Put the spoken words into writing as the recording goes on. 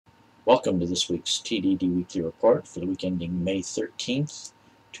Welcome to this week's TDD Weekly Report for the week ending May 13th,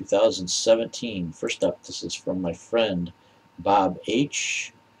 2017. First up, this is from my friend Bob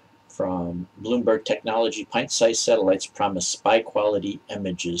H. from Bloomberg Technology. Pint-sized satellites promise spy-quality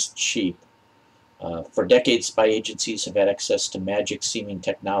images cheap. For decades, spy agencies have had access to magic-seeming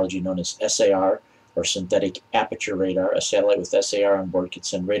technology known as SAR, or synthetic aperture radar. A satellite with SAR on board could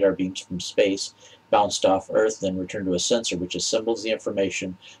send radar beams from space, bounced off Earth, then return to a sensor which assembles the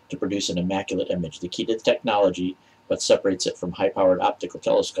information to produce an immaculate image. The key to the technology, what separates it from high-powered optical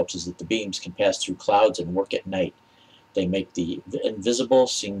telescopes, is that the beams can pass through clouds and work at night. They make the invisible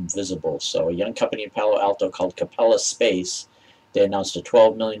seem visible. So a young company in Palo Alto called Capella Space, they announced a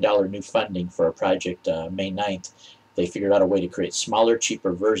 $12 million new funding for a project May 9th. They figured out a way to create smaller,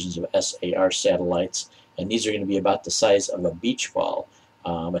 cheaper versions of SAR satellites, and these are going to be about the size of a beach ball.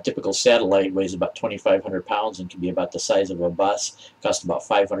 A typical satellite weighs about 2,500 pounds and can be about the size of a bus, cost about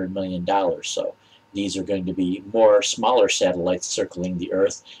 $500 million. So these are going to be more smaller satellites circling the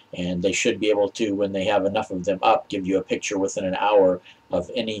Earth, and they should be able to, when they have enough of them up, give you a picture within an hour of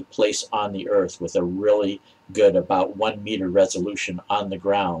any place on the Earth with a really good, about 1 meter resolution on the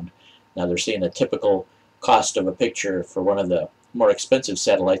ground. Now they're saying a typical cost of a picture for one of the more expensive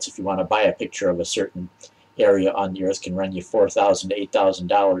satellites, if you want to buy a picture of a certain area on the Earth, can run you $4,000 to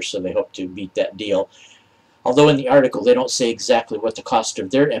 $8,000, so they hope to beat that deal. Although in the article they don't say exactly what the cost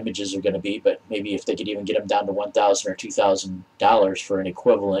of their images are going to be, but maybe if they could even get them down to $1,000 or $2,000 for an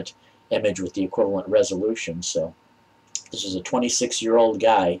equivalent image with the equivalent resolution. So this is a 26-year-old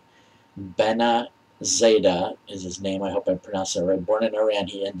guy, Bena Zeta is his name. I hope I pronounced that right. Born in Iran,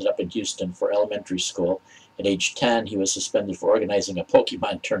 he ended up in Houston for elementary school. At age 10, he was suspended for organizing a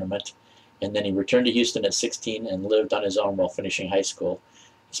Pokemon tournament, and then he returned to Houston at 16 and lived on his own while finishing high school.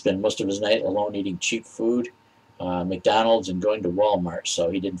 He spent most of his night alone eating cheap food, McDonald's, and going to Walmart. So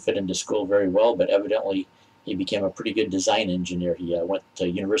he didn't fit into school very well, but evidently he became a pretty good design engineer. He went to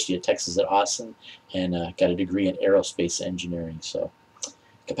University of Texas at Austin and got a degree in aerospace engineering. So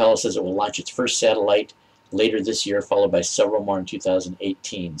Capella says it will launch its first satellite later this year, followed by several more in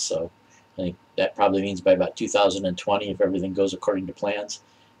 2018. So I think that probably means by about 2020, if everything goes according to plans,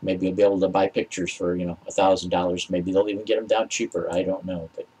 maybe you'll be able to buy pictures for, $1,000. Maybe they'll even get them down cheaper. I don't know,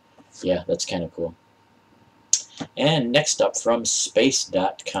 but yeah, that's kind of cool. And next up from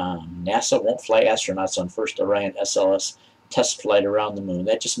space.com, NASA won't fly astronauts on first Orion SLS test flight around the moon.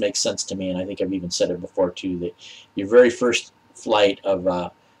 That just makes sense to me, and I think I've even said it before too, that your very first flight of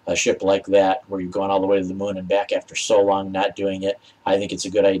a ship like that, where you're going all the way to the moon and back after so long not doing it, I think it's a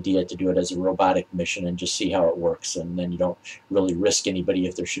good idea to do it as a robotic mission and just see how it works, and then you don't really risk anybody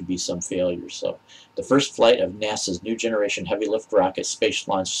if there should be some failures. So the first flight of NASA's new generation heavy lift rocket space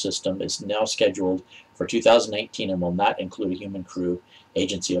launch system is now scheduled for 2018 and will not include a human crew,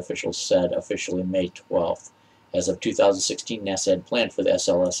 agency officials said officially May 12th. As of 2016, NASA had planned for the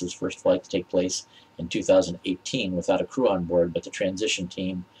SLS's first flight to take place in 2018 without a crew on board, but the transition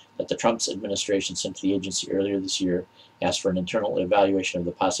team that the Trump administration sent to the agency earlier this year asked for an internal evaluation of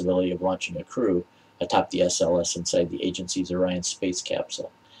the possibility of launching a crew atop the SLS inside the agency's Orion space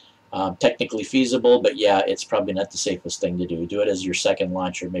capsule. Technically feasible, but yeah, it's probably not the safest thing to do. Do it as your second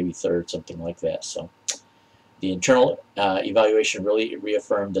launch or maybe third, something like that. So the internal evaluation really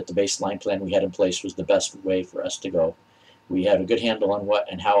reaffirmed that the baseline plan we had in place was the best way for us to go. We had a good handle on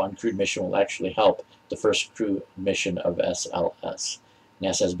what and how uncrewed mission will actually help the first crew mission of SLS.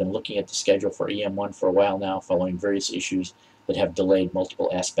 NASA has been looking at the schedule for EM1 for a while now, following various issues that have delayed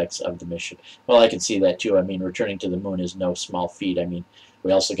multiple aspects of the mission. Well, I can see that too. I mean, returning to the moon is no small feat. I mean,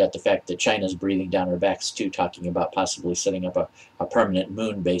 we also got the fact that China's breathing down our backs too, talking about possibly setting up a permanent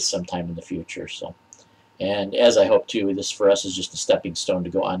moon base sometime in the future. So, and as I hope too, this for us is just a stepping stone to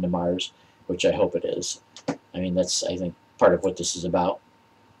go on to Mars, which I hope it is. I mean, that's, I think, part of what this is about.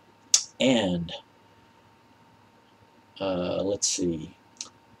 And let's see.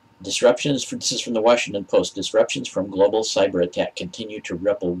 Disruptions, this is from the Washington Post, disruptions from global cyber attack continue to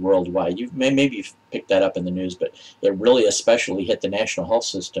ripple worldwide. Maybe you've picked that up in the news, but it really especially hit the national health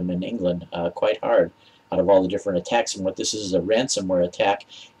system in England quite hard out of all the different attacks. And what this is a ransomware attack,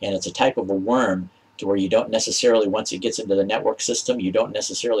 and it's a type of a worm to where you don't necessarily, once it gets into the network system, you don't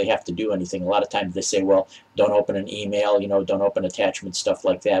necessarily have to do anything. A lot of times they say, well, don't open an email, don't open attachments, stuff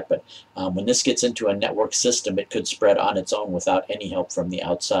like that. But when this gets into a network system, it could spread on its own without any help from the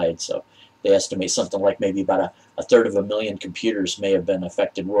outside. So they estimate something like maybe about a third of a million computers may have been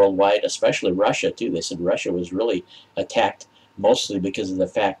affected worldwide, especially Russia too. They said Russia was really attacked mostly because of the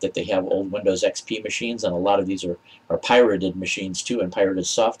fact that they have old Windows XP machines, and a lot of these are pirated machines too, and pirated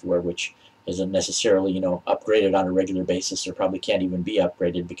software, which isn't necessarily, upgraded on a regular basis, or probably can't even be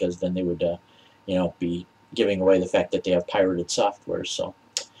upgraded, because then they would, be giving away the fact that they have pirated software. So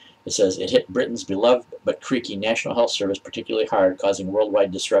it says it hit Britain's beloved but creaky National Health Service particularly hard, causing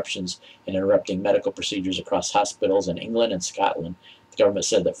worldwide disruptions and interrupting medical procedures across hospitals in England and Scotland. The government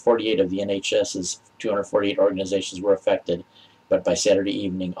said that 48 of the NHS's 248 organizations were affected, but by Saturday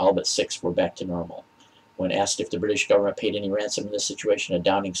evening, all but 6 were back to normal. When asked if the British government paid any ransom in this situation, a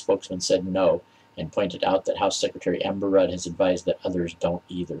Downing spokesman said no, and pointed out that House Secretary Amber Rudd has advised that others don't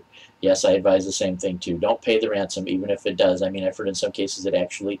either. Yes, I advise the same thing too. Don't pay the ransom, even if it does. I mean, I've heard in some cases it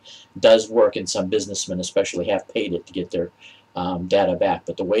actually does work, and some businessmen especially have paid it to get their data back.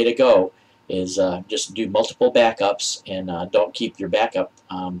 But the way to go is just do multiple backups, and don't keep your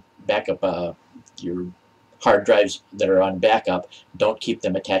your hard drives that are on backup, don't keep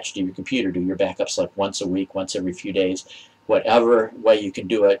them attached to your computer. Do your backups like once a week, once every few days, whatever way you can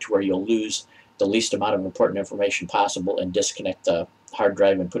do it to where you'll lose the least amount of important information possible, and disconnect the hard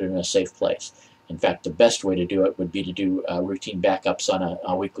drive and put it in a safe place. In fact, the best way to do it would be to do routine backups on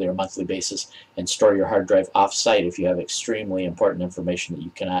a weekly or monthly basis, and store your hard drive off-site if you have extremely important information that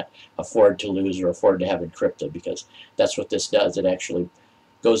you cannot afford to lose or afford to have encrypted, because that's what this does. It actually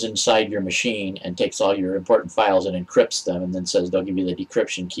goes inside your machine and takes all your important files and encrypts them, and then says they'll give you the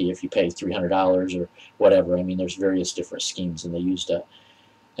decryption key if you pay $300 or whatever. I mean, there's various different schemes, and they used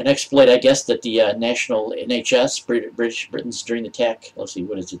an exploit, I guess, that the national NHS, Britain's during the attack, let's see,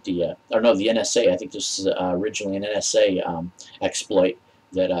 what is it, the NSA, I think this is originally an NSA exploit,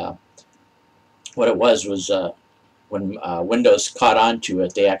 that what it was when Windows caught on to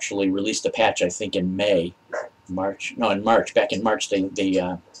it, they actually released a patch, I think in March, back in March, they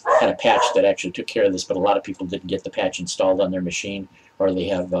had a patch that actually took care of this, but a lot of people didn't get the patch installed on their machine, or they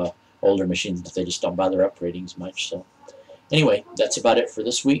have older machines that they just don't bother upgrading as much. So anyway, that's about it for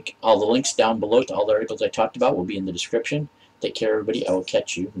this week. All the links down below to all the articles I talked about will be in the description. Take care, everybody. I will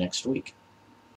catch you next week.